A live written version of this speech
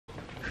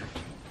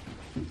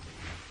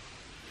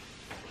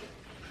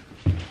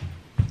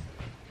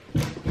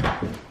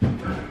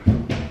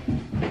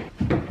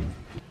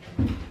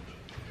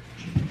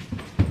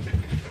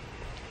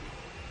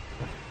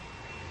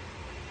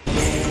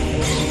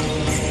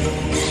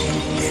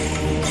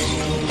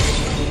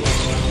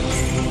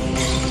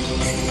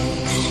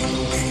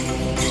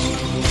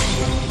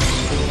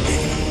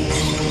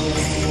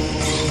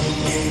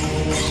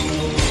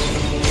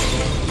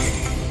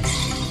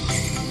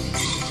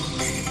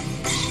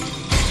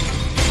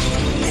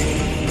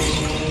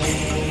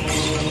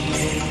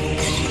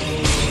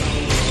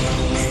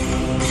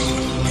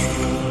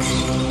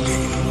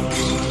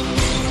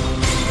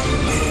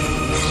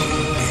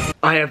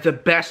I have the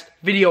best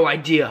video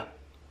idea.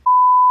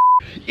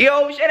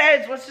 Yo,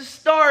 shitheads, what's the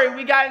story?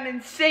 We got an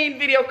insane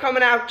video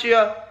coming out to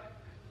you.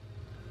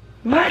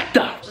 What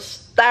the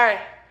story?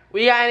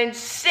 We got an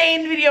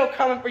insane video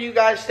coming for you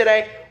guys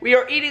today. We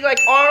are eating like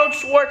Arnold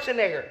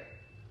Schwarzenegger.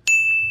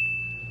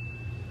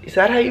 Is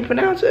that how you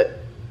pronounce it?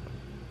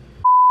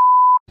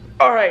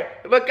 Alright,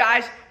 look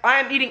guys,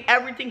 I am eating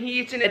everything he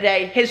eats in a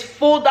day. His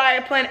full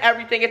diet plan,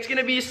 everything. It's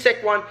gonna be a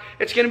sick one.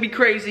 It's gonna be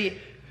crazy.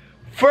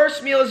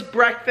 First meal is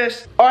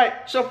breakfast. Alright,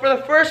 so for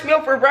the first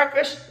meal for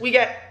breakfast, we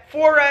get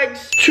 4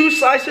 eggs, 2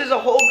 slices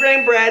of whole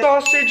grain bread,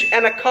 sausage,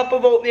 and a cup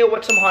of oatmeal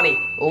with some honey.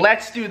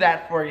 Let's do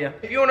that for you.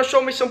 If you want to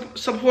show me some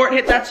support,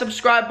 hit that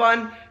subscribe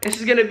button. This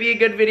is gonna be a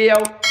good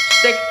video.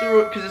 Stick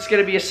through it because it's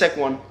gonna be a sick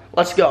one.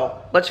 Let's go.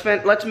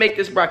 Let's make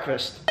this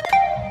breakfast.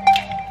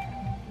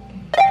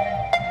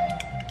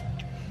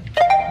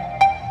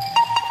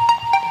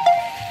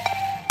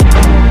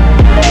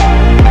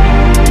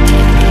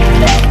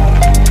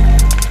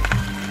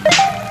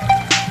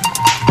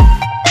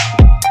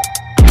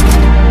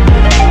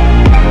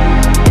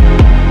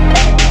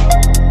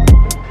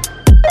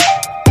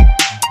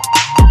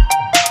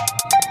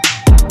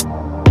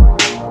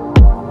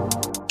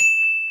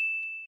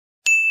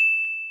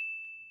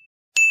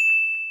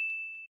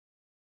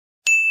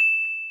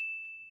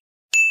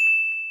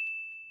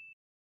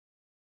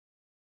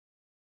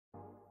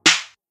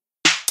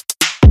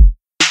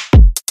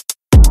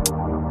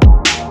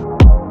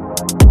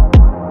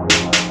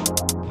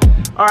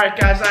 Alright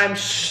guys, I'm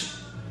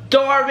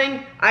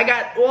starving. I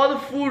got all the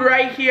food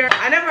right here.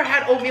 I never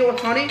had oatmeal with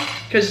honey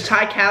because it's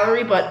high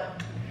calorie,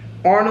 but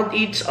Arnold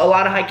eats a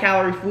lot of high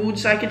calorie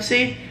foods I could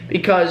see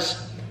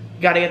because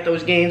you gotta get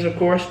those gains of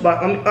course.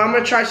 But I'm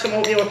gonna try some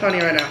oatmeal with honey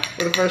right now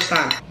for the first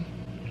time.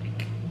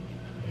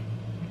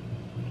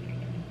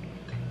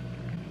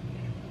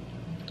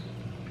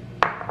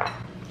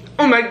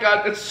 Oh my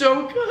god, that's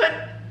so good.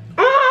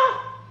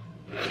 Ah!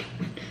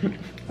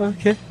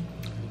 Okay.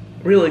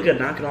 Really good,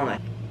 not gonna lie.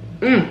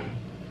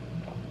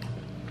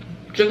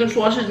 Chicken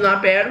sausage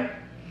not bad.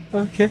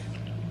 Okay.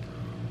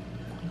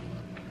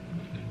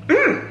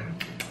 That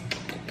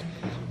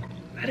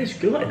is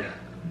good.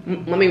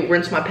 Let me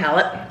rinse my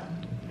palate.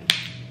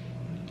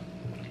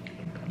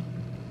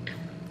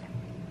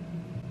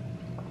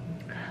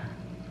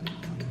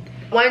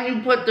 When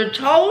you put the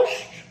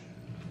toast,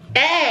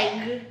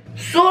 egg,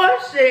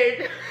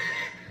 sausage,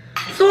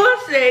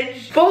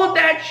 fold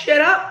that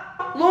shit up,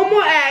 a little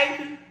more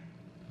egg,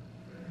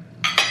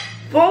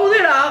 fold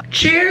it up,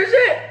 cheers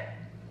it.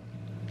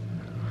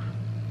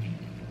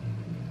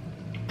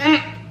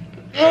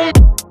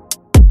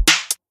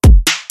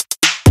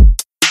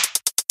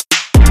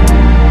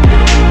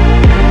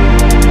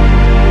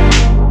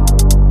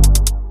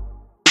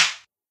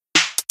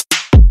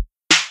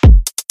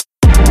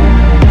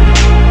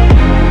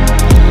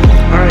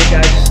 Alright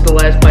guys, this is the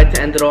last bite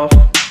to end it off.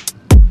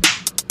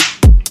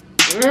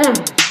 I'm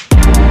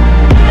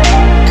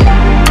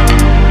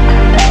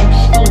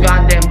still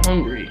goddamn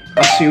hungry.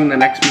 I'll see you in the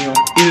next meal.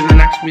 Either the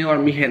next meal or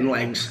me hitting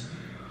legs.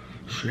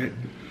 Shit.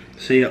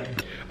 See ya.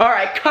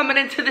 Alright, coming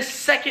into the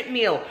second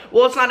meal.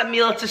 Well, it's not a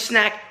meal, it's a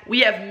snack. We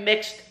have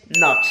mixed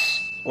nuts.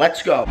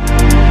 Let's go.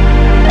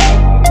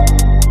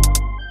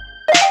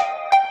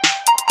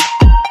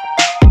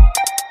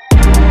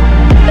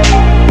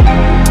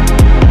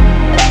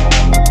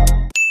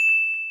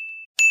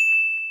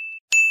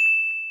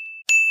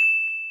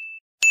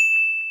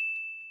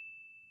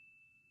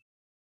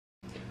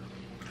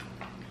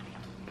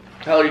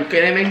 Hell, are you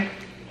kidding me?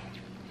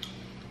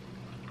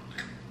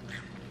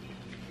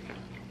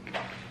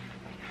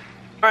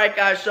 Alright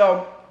guys,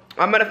 so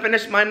I'm gonna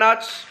finish my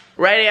nuts.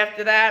 Right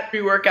after that,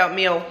 pre-workout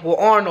meal. Well,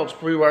 Arnold's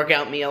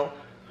pre-workout meal.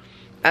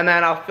 And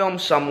then I'll film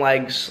some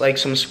legs, like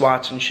some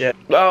squats and shit.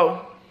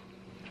 Oh,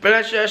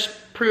 finish this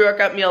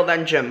pre-workout meal,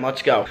 then gym.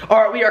 Let's go.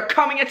 Alright, we are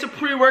coming into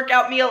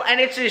pre-workout meal and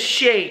it's a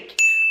shake.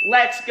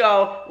 Let's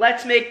go.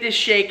 Let's make this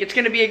shake. It's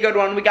gonna be a good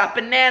one. We got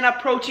banana,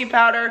 protein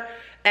powder,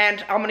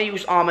 and I'm gonna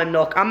use almond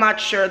milk. I'm not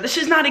sure. This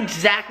is not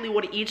exactly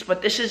what he eats,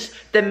 but this is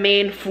the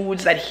main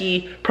foods that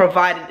he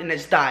provided in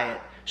his diet.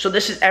 So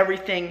this is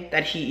everything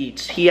that he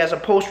eats. He has a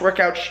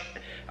post-workout,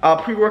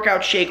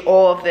 pre-workout shake,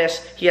 all of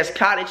this. He has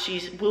cottage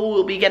cheese. We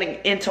will be getting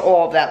into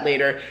all of that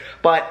later.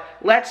 But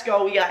let's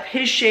go. We got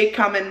his shake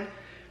coming,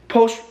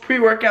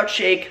 pre-workout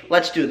shake.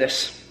 Let's do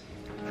this.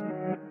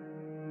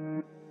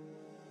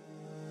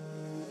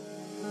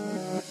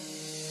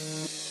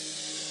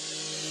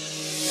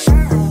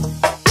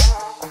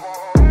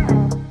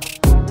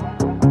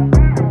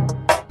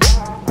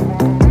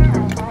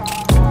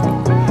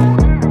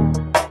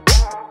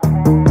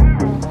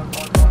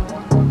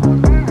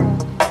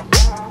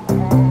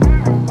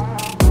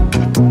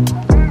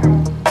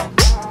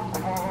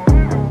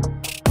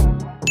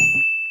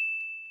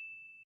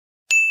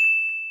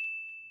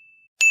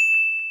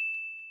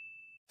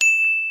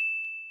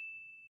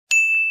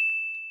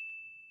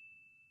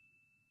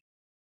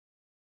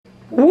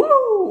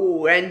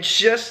 Woo! And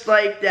just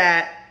like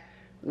that,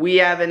 we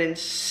have an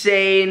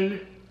insane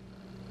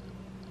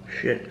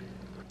shit.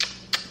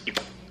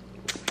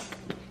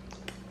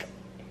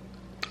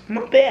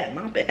 Not bad,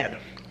 not bad.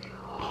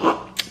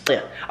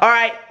 Yeah.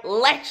 Alright,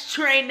 let's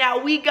train now.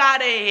 We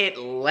gotta hit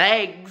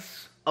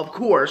legs, of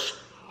course.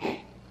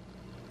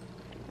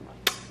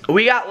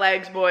 We got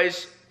legs,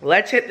 boys.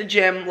 Let's hit the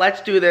gym.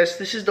 Let's do this.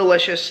 This is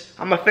delicious.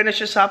 I'm gonna finish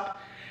this up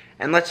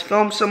and let's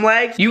film some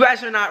legs. You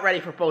guys are not ready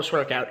for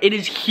post-workout. It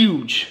is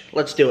huge.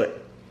 Let's do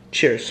it.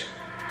 Cheers.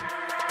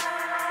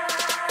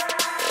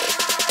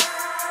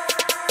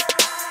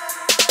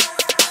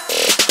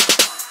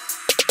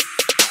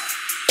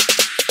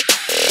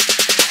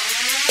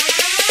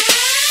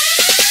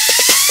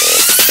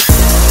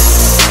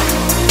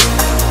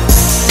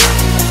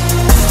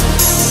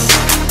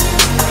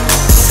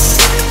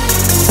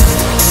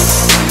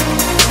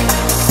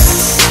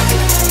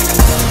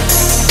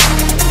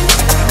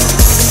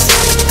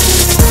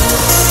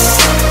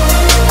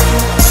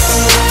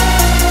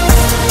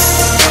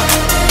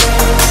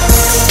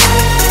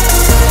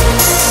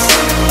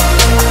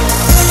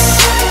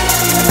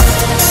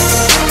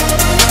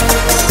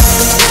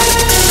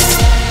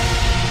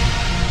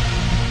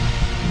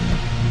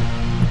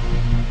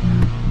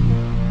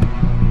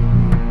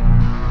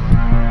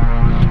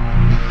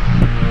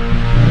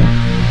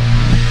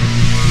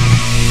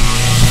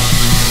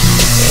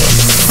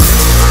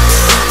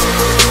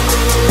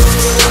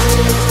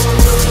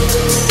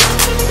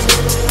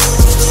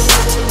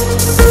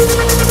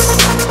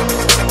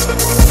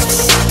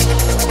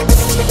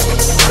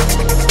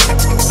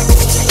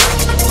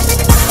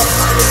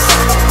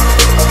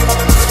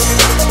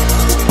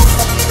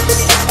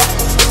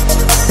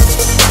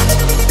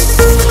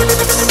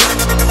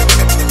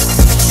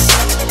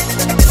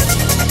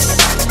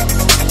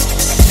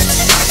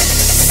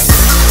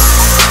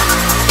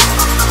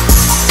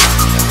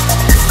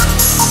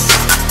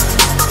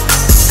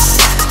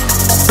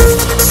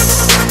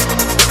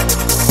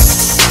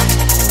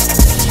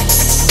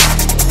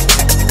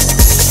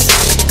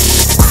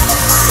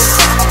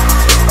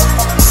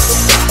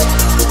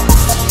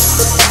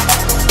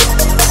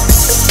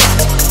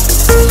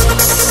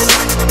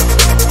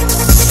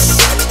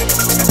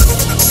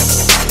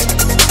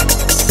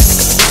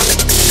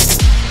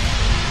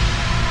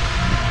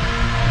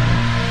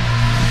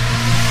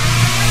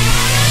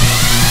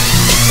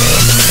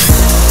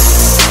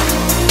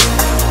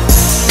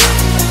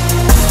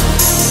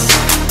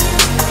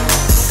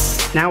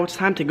 Now it's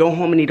time to go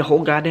home and eat a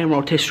whole goddamn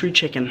rotisserie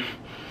chicken.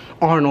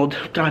 Arnold,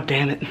 god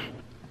damn it.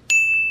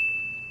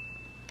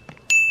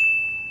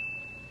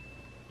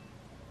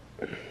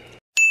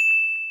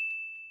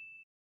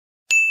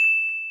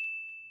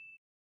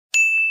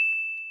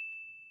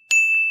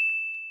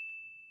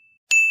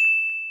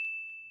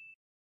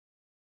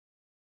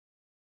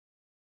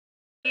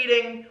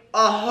 Eating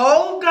a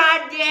whole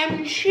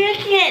goddamn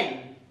chicken.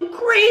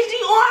 Crazy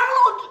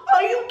Arnold,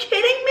 are you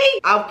kidding me?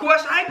 Of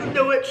course I can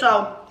do it,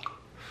 so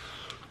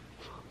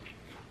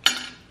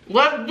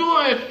let's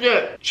do this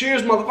shit.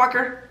 Cheers,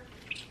 motherfucker.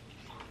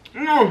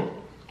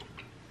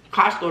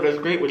 Costco does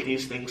great with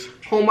these things.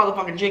 Whole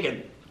motherfucking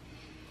chicken.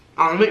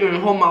 I'm making a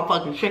whole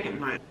motherfucking chicken,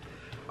 right?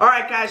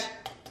 Alright, guys.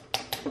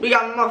 We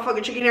got a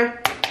motherfucking chicken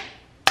here.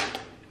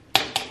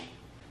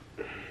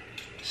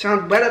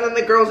 Sounds better than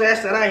the girl's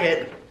ass that I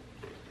hit.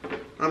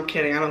 I'm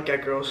kidding, I don't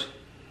get girls.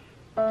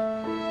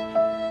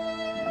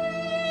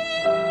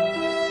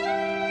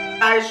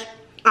 Guys,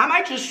 I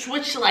might just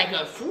switch to like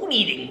a food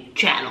eating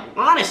channel,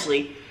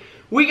 honestly.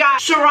 We got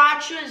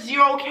sriracha,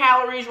 0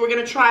 calories. We're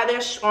gonna try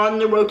this on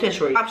the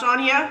rotisserie. Pops on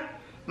here.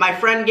 My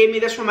friend gave me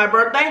this for my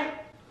birthday.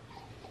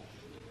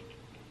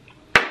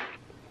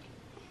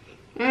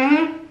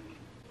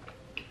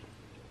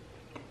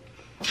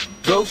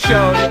 Go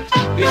shorty,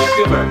 it's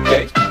your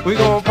birthday. We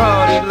gon'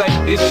 party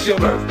like it's your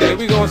birthday.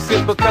 We gon'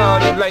 sip a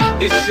party like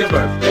it's your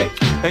birthday.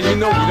 And you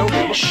know we don't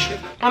give a shit.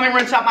 Let me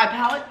rinse out my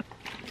palate.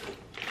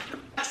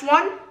 Next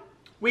one,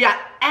 we got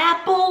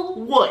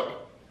Applewood.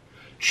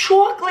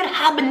 Chocolate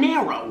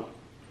habanero.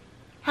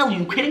 Hell, are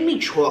you kidding me?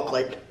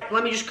 Chocolate.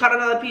 Let me just cut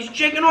another piece of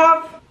chicken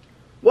off.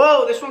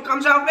 Whoa, this one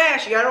comes out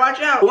fast. You gotta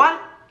watch out.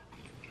 What?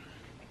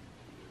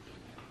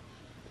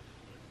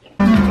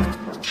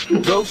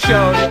 Go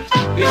shorty,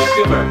 it's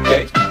your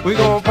birthday. We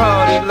gon'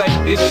 party like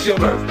it's your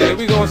birthday.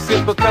 We gon'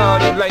 sip a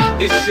party like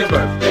it's your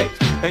birthday.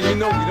 And you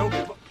know we don't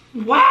give a...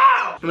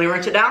 Wow. Let me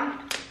rinse it down.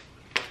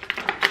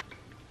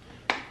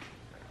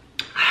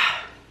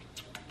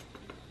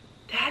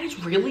 That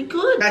is really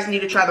good. You guys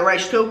need to try the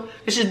rice too.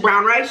 This is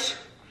brown rice.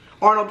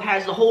 Arnold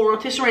has the whole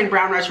rotisserie and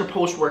brown rice for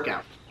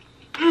post-workout.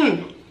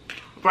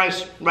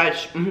 Rice.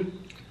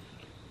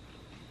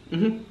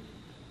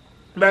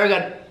 Very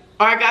good.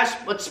 Alright guys,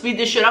 let's speed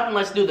this shit up and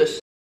let's do this.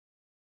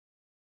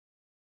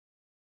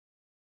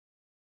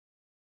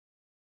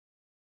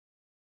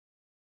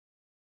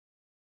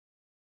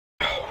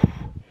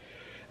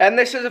 And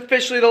this is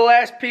officially the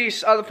last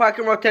piece of the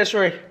fucking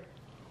rotisserie.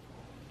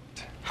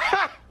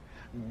 Ha!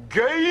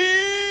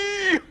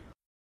 Gay!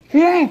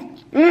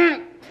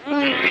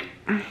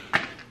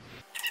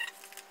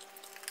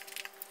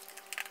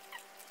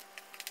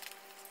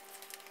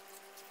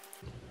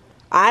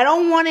 I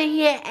don't want to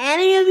hear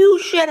any of you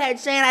shitheads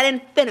saying I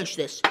didn't finish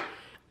this.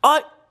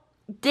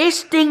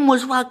 This thing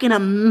was fucking a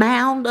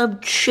mound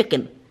of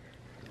chicken.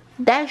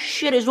 That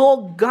shit is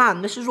all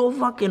gone. This is all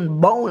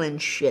fucking bone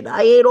and shit.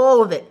 I ate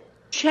all of it.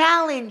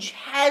 Challenge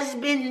has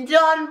been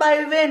done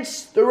by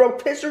Vince. The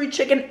rotisserie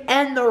chicken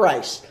and the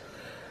rice.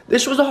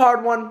 This was a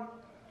hard one.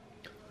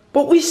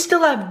 But we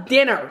still have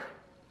dinner.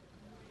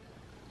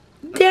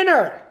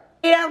 Dinner.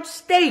 8-ounce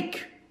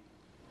steak.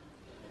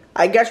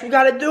 I guess we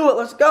gotta do it.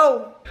 Let's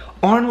go.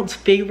 Arnold's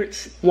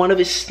favorite, one of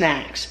his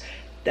snacks,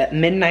 that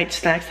midnight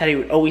snacks that he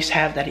would always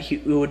have that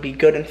it would be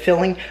good and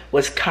filling,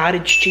 was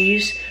cottage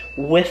cheese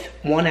with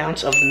 1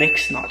 ounce of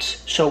mixed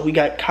nuts. So we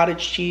got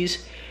cottage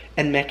cheese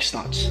and mixed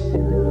nuts.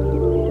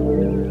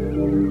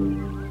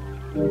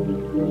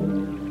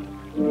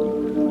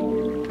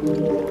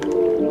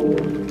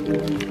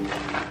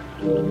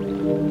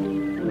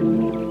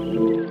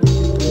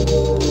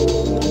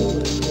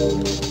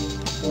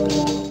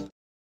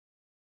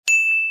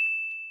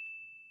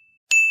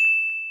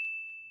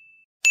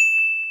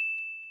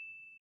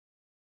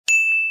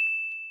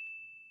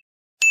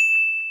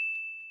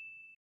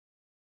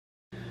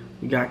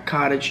 We got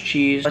cottage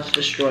cheese. Let's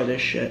destroy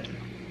this shit.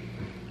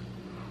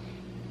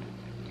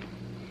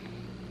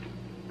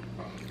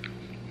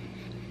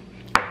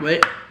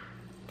 Wait.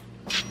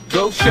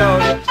 Go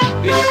shorty,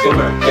 it's your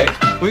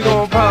birthday. We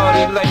gon'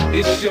 party like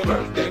it's your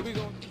birthday.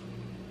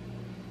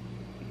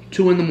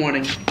 2 in the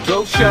morning.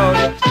 Go shorty,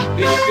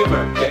 it's your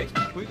birthday.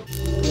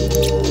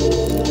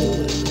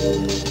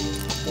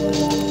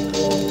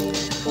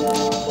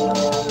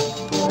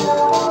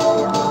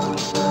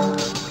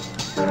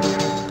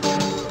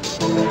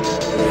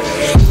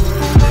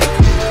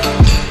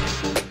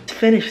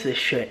 Finish this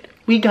shit.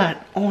 We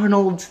got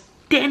Arnold's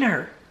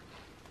dinner.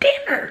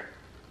 Dinner!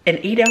 An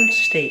 8-ounce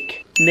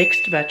steak,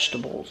 mixed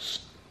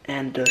vegetables,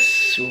 and a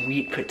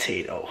sweet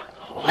potato.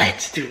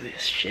 Let's do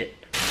this shit.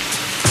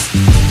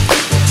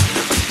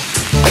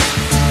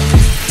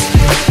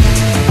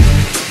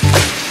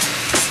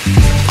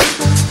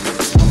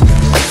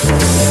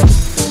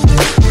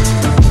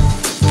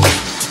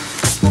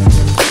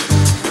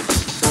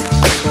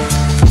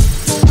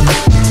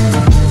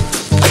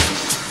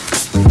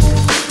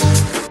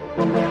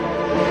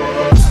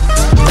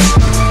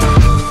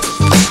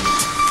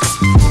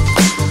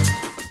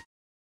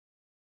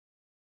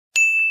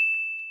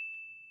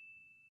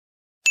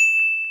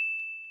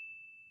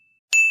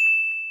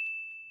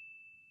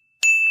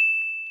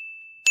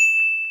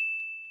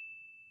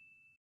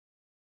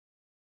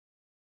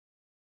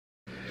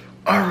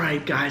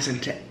 Alright guys,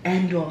 and to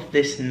end off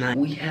this night,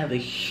 we have a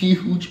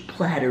huge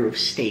platter of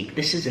steak.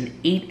 This is an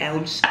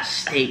 8-ounce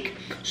steak,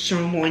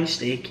 sirloin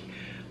steak,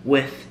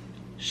 with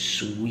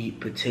sweet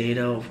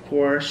potato, of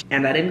course.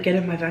 And I didn't get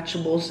in my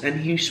vegetables,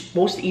 and you're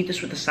supposed to eat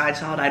this with a side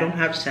salad. I don't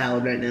have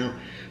salad right now,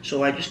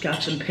 so I just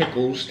got some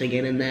pickles to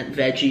get in that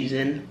veggies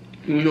in.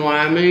 You know what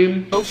I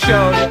mean? Go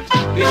shorty,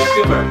 it's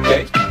your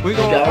birthday. We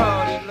gon'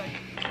 party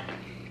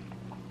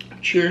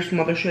like... Cheers,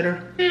 mother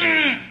shitter.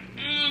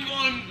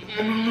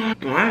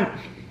 Alright,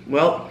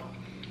 well,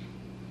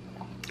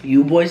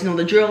 you boys know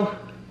the drill.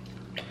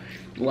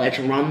 Let's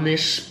run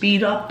this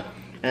speed up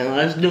and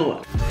let's do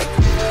it.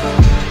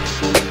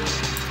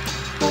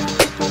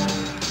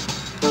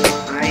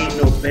 I ain't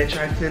no bitch,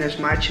 I finished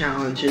my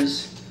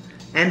challenges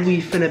and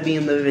we finna be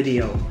in the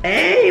video.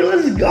 Hey,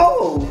 let's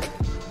go!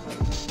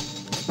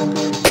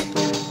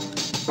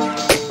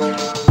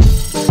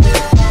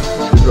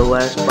 This is the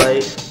last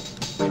bite.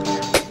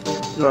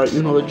 Alright,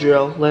 you know the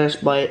drill,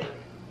 last bite.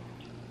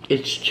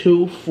 It's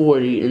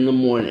 2:40 in the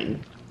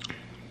morning.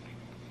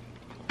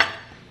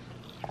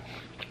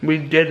 We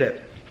did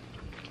it.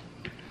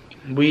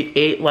 We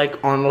ate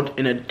like Arnold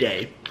in a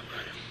day.